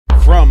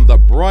From the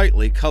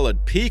brightly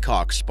colored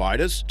peacock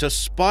spiders to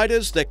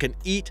spiders that can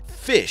eat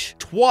fish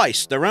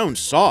twice their own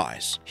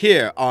size.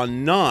 Here are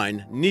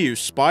 9 new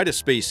spider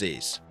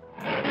species.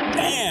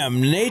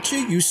 Damn, nature,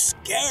 you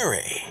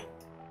scary.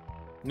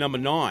 Number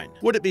 9.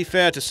 Would it be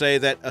fair to say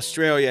that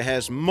Australia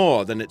has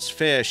more than its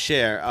fair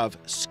share of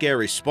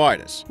scary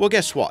spiders? Well,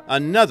 guess what?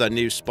 Another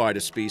new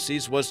spider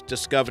species was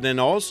discovered in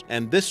Oz,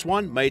 and this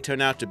one may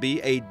turn out to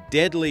be a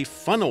deadly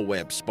funnel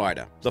web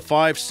spider. The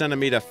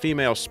 5-centimeter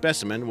female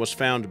specimen was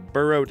found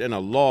burrowed in a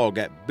log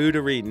at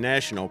Booderee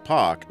National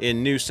Park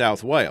in New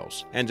South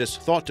Wales and is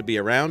thought to be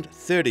around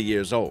 30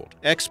 years old.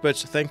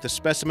 Experts think the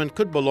specimen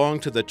could belong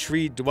to the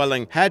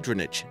tree-dwelling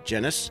Hadronich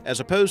genus as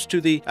opposed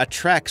to the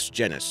Atrax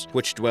genus,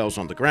 which dwells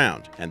on the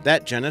ground, and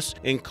that genus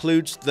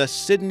includes the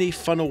Sydney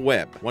funnel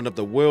web, one of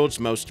the world's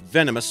most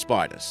venomous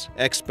spiders.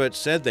 Experts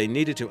said they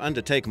needed to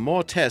undertake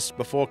more tests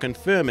before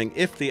confirming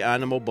if the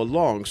animal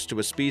belongs to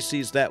a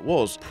species that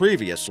was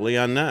previously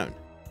unknown.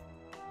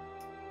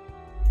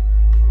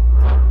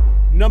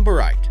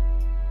 Number 8.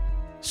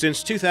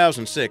 Since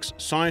 2006,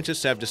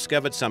 scientists have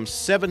discovered some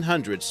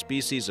 700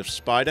 species of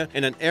spider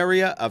in an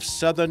area of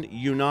southern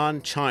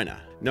Yunnan, China,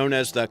 known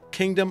as the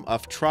Kingdom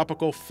of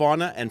Tropical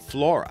Fauna and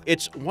Flora.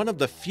 It's one of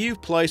the few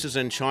places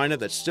in China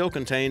that still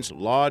contains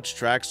large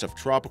tracts of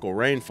tropical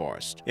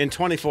rainforest. In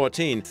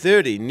 2014,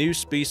 30 new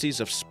species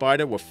of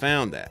spider were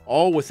found there,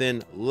 all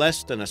within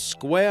less than a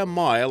square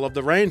mile of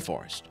the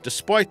rainforest.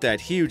 Despite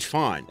that huge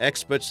find,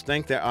 experts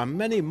think there are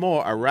many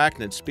more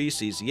arachnid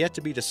species yet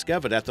to be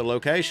discovered at the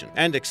location,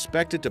 and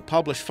expected to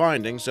publish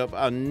findings of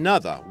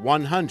another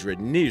 100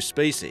 new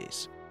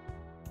species.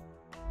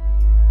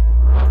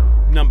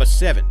 Number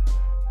 7.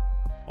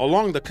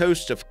 Along the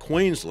coast of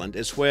Queensland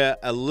is where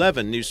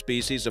 11 new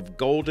species of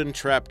golden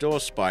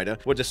trapdoor spider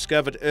were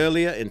discovered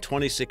earlier in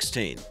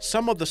 2016.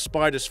 Some of the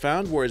spiders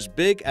found were as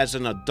big as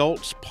an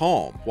adult's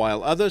palm,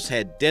 while others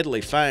had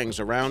deadly fangs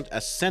around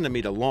a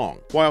centimeter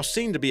long. While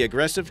seen to be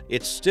aggressive,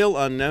 it's still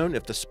unknown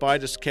if the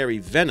spiders carry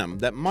venom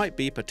that might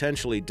be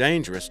potentially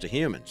dangerous to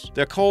humans.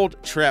 They're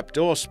called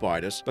trapdoor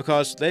spiders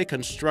because they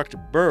construct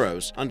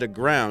burrows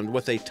underground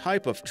with a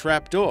type of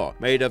trapdoor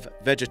made of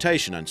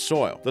vegetation and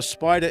soil. The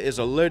spider is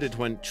alerted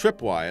when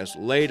tripwires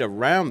laid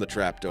around the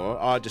trapdoor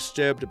are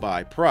disturbed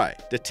by prey.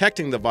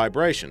 Detecting the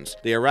vibrations,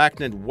 the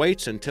arachnid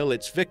waits until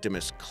its victim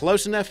is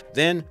close enough,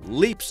 then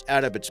leaps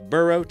out of its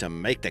burrow to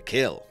make the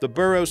kill. The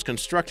burrows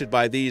constructed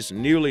by these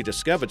newly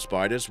discovered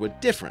spiders were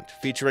different,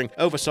 featuring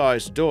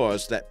oversized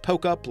doors that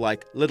poke up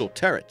like little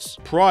turrets.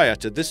 Prior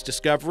to this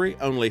discovery,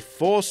 only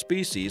 4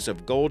 species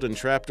of golden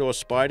trapdoor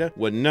spider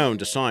were known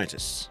to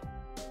scientists.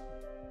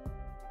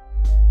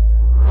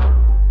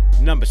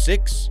 Number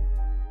 6.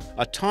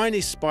 A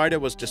tiny spider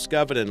was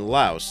discovered in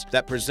Laos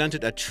that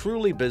presented a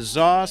truly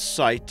bizarre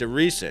sight to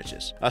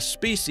researchers, a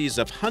species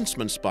of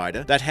huntsman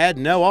spider that had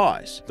no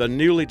eyes. The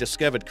newly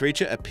discovered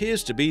creature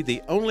appears to be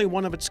the only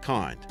one of its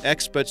kind.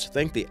 Experts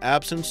think the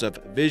absence of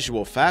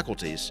visual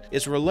faculties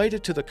is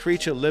related to the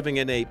creature living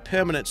in a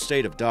permanent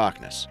state of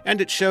darkness,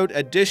 and it showed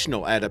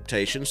additional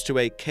adaptations to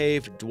a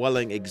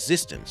cave-dwelling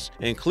existence,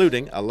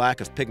 including a lack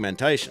of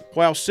pigmentation.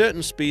 While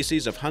certain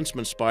species of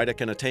huntsman spider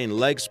can attain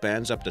leg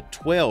spans up to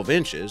 12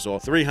 inches or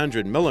 300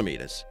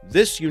 millimeters,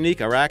 this unique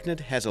arachnid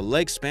has a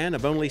leg span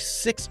of only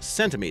 6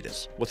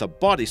 centimeters, with a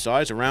body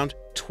size around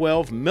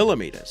 12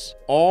 millimeters.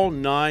 All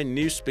 9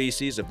 new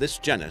species of this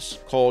genus,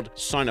 called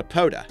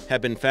Cynopoda,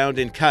 have been found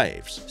in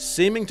caves,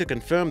 seeming to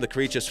confirm the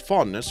creature's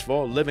fondness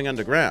for living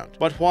underground.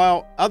 But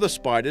while other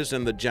spiders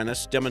in the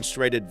genus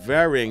demonstrated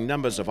varying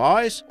numbers of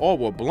eyes or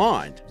were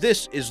blind,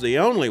 this is the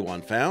only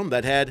one found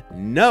that had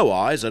no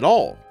eyes at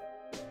all.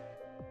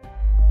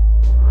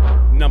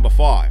 Number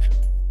 5.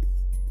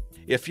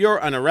 If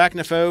you're an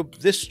arachnophobe,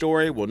 this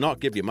story will not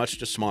give you much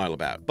to smile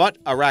about.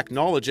 But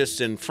arachnologists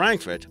in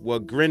Frankfurt were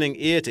grinning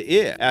ear to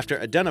ear after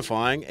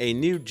identifying a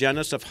new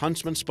genus of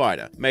huntsman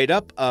spider, made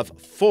up of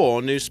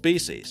 4 new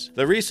species.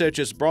 The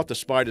researchers brought the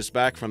spiders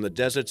back from the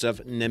deserts of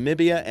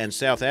Namibia and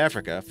South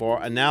Africa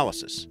for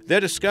analysis.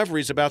 Their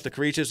discoveries about the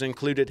creatures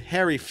included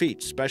hairy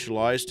feet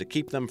specialized to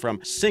keep them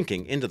from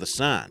sinking into the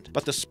sand.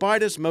 But the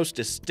spiders' most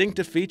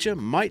distinctive feature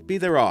might be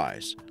their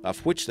eyes,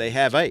 of which they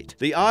have 8.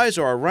 The eyes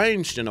are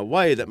arranged in a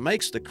way that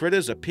makes the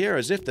critters appear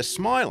as if they're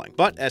smiling.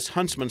 But as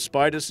huntsman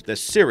spiders, they're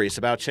serious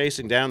about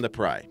chasing down the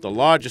prey. The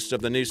largest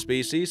of the new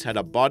species had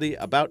a body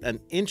about an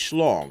inch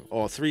long,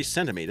 or 3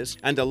 centimeters,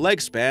 and a leg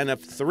span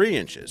of 3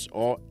 inches,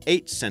 or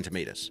 8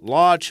 centimeters.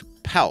 Large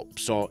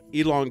palps, or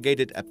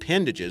elongated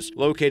appendages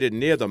located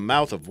near the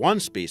mouth of one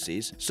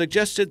species,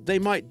 suggested they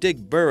might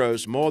dig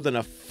burrows more than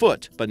a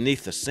foot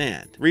beneath the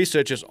sand.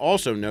 Researchers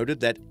also noted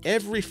that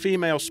every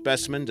female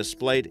specimen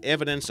displayed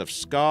evidence of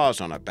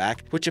scars on her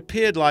back, which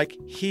appeared like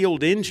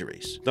healed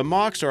injuries. The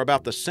marks are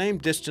about the same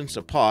distance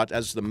apart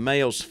as the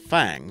male's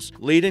fangs,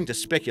 leading to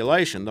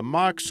speculation the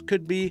marks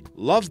could be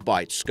love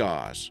bite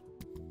scars.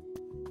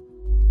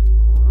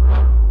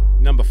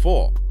 Number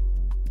 4.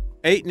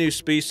 8 new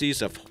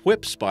species of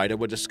whip spider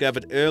were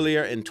discovered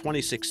earlier in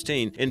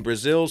 2016 in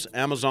Brazil's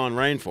Amazon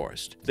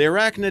rainforest. The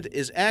arachnid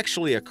is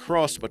actually a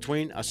cross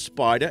between a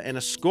spider and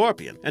a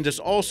scorpion, and is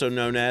also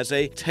known as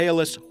a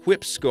tailless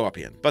whip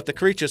scorpion. But the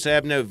creatures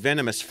have no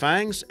venomous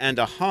fangs and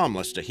are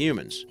harmless to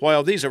humans.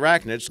 While these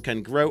arachnids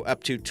can grow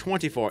up to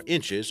 24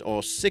 inches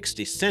or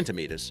 60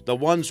 centimeters, the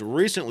ones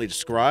recently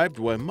described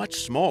were much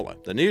smaller.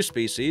 The new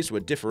species were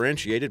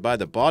differentiated by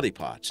the body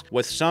parts,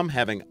 with some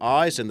having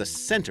eyes in the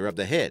center of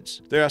the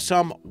heads. There are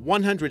some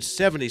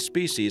 170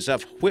 species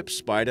of whip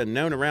spider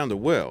known around the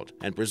world,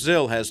 and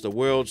Brazil has the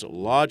world's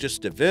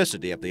largest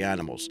diversity of the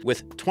animals,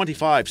 with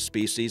 25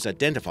 species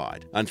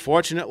identified.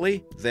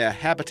 Unfortunately, their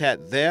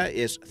habitat there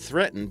is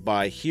threatened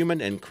by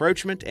human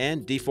encroachment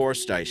and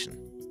deforestation.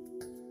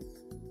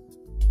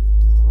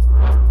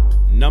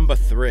 Number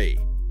 3.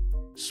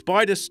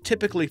 Spiders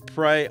typically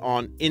prey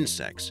on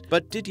insects,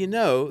 but did you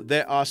know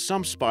there are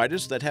some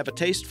spiders that have a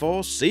taste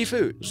for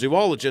seafood?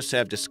 Zoologists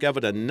have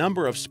discovered a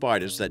number of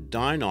spiders that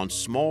dine on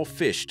small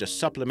fish to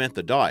supplement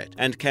the diet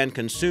and can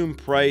consume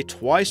prey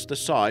twice the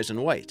size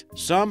and weight.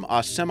 Some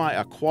are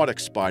semi-aquatic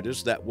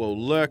spiders that will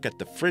lurk at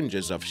the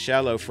fringes of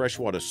shallow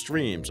freshwater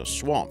streams or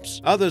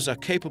swamps. Others are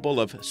capable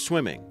of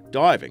swimming,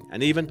 diving,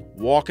 and even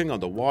walking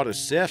on the water's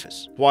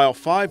surface. While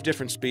 5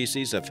 different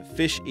species of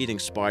fish-eating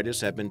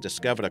spiders have been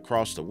discovered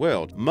across the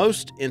world,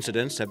 most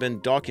incidents have been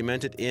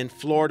documented in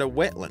Florida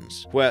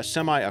wetlands, where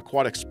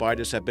semi-aquatic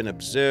spiders have been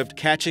observed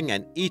catching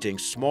and eating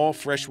small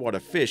freshwater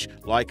fish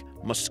like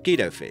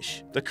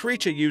mosquitofish. The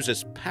creature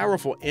uses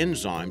powerful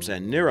enzymes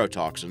and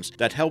neurotoxins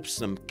that helps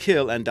them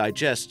kill and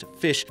digest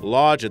fish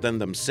larger than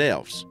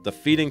themselves. The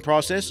feeding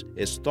process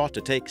is thought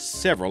to take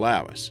several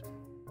hours.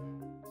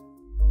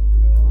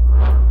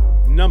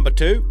 Number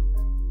 2.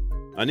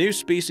 A new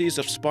species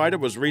of spider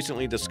was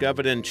recently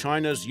discovered in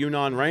China's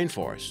Yunnan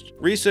rainforest.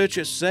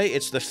 Researchers say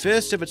it's the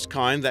first of its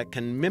kind that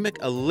can mimic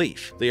a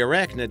leaf. The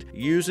arachnid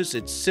uses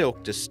its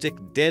silk to stick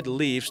dead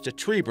leaves to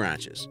tree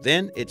branches.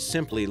 Then it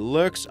simply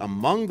lurks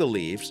among the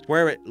leaves,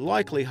 where it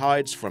likely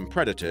hides from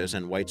predators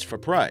and waits for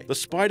prey. The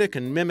spider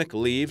can mimic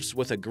leaves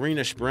with a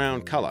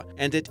greenish-brown color,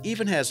 and it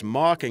even has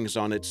markings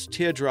on its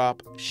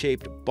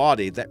teardrop-shaped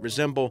body that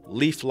resemble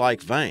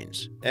leaf-like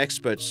veins.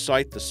 Experts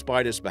cite the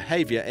spider's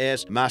behavior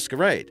as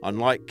masquerade.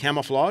 Unlike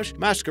camouflage,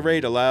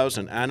 masquerade allows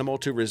an animal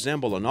to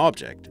resemble an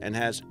object and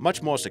has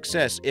much more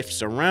success if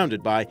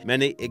surrounded by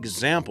many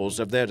examples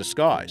of their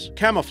disguise.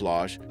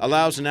 Camouflage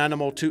allows an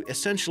animal to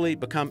essentially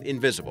become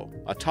invisible,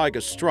 a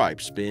tiger's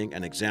stripes being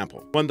an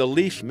example. When the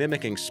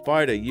leaf-mimicking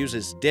spider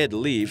uses dead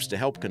leaves to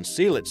help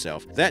conceal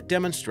itself, that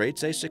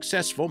demonstrates a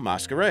successful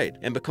masquerade.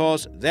 And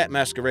because that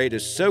masquerade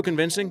is so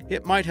convincing,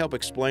 it might help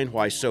explain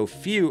why so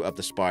few of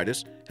the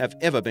spiders have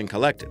ever been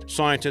collected.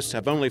 Scientists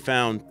have only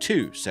found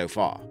 2 so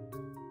far.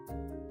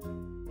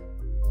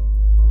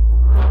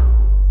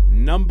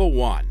 Number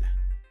 1.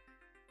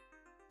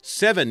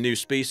 7 new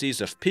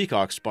species of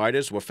peacock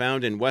spiders were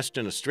found in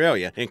Western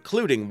Australia,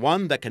 including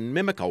one that can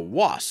mimic a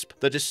wasp.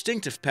 The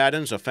distinctive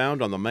patterns are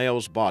found on the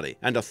male's body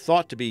and are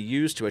thought to be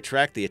used to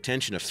attract the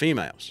attention of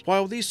females.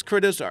 While these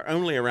critters are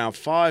only around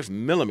 5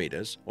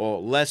 millimeters,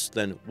 or less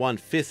than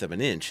 1/5 of an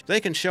inch,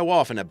 they can show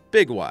off in a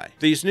big way.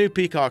 These new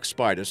peacock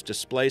spiders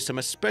display some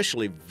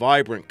especially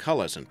vibrant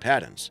colors and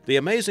patterns. The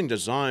amazing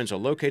designs are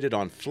located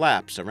on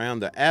flaps around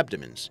their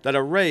abdomens that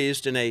are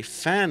raised in a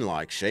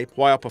fan-like shape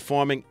while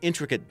performing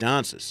intricate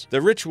dances.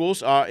 The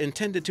rituals are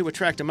intended to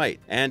attract a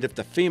mate, and if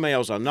the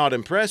females are not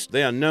impressed,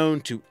 they are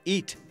known to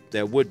eat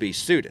their would-be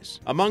suitors.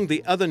 Among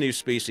the other new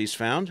species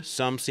found,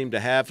 some seem to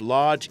have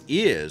large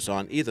ears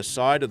on either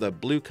side of the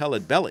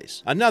blue-colored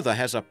bellies. Another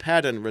has a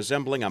pattern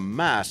resembling a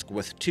mask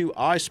with 2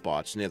 eye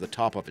spots near the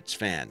top of its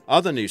fan.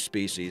 Other new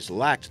species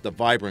lacked the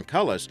vibrant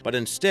colors, but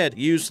instead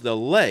used the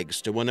legs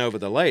to win over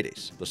the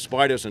ladies. The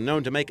spiders are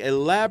known to make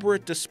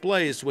elaborate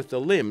displays with the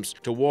limbs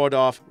to ward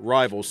off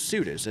rival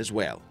suitors as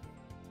well.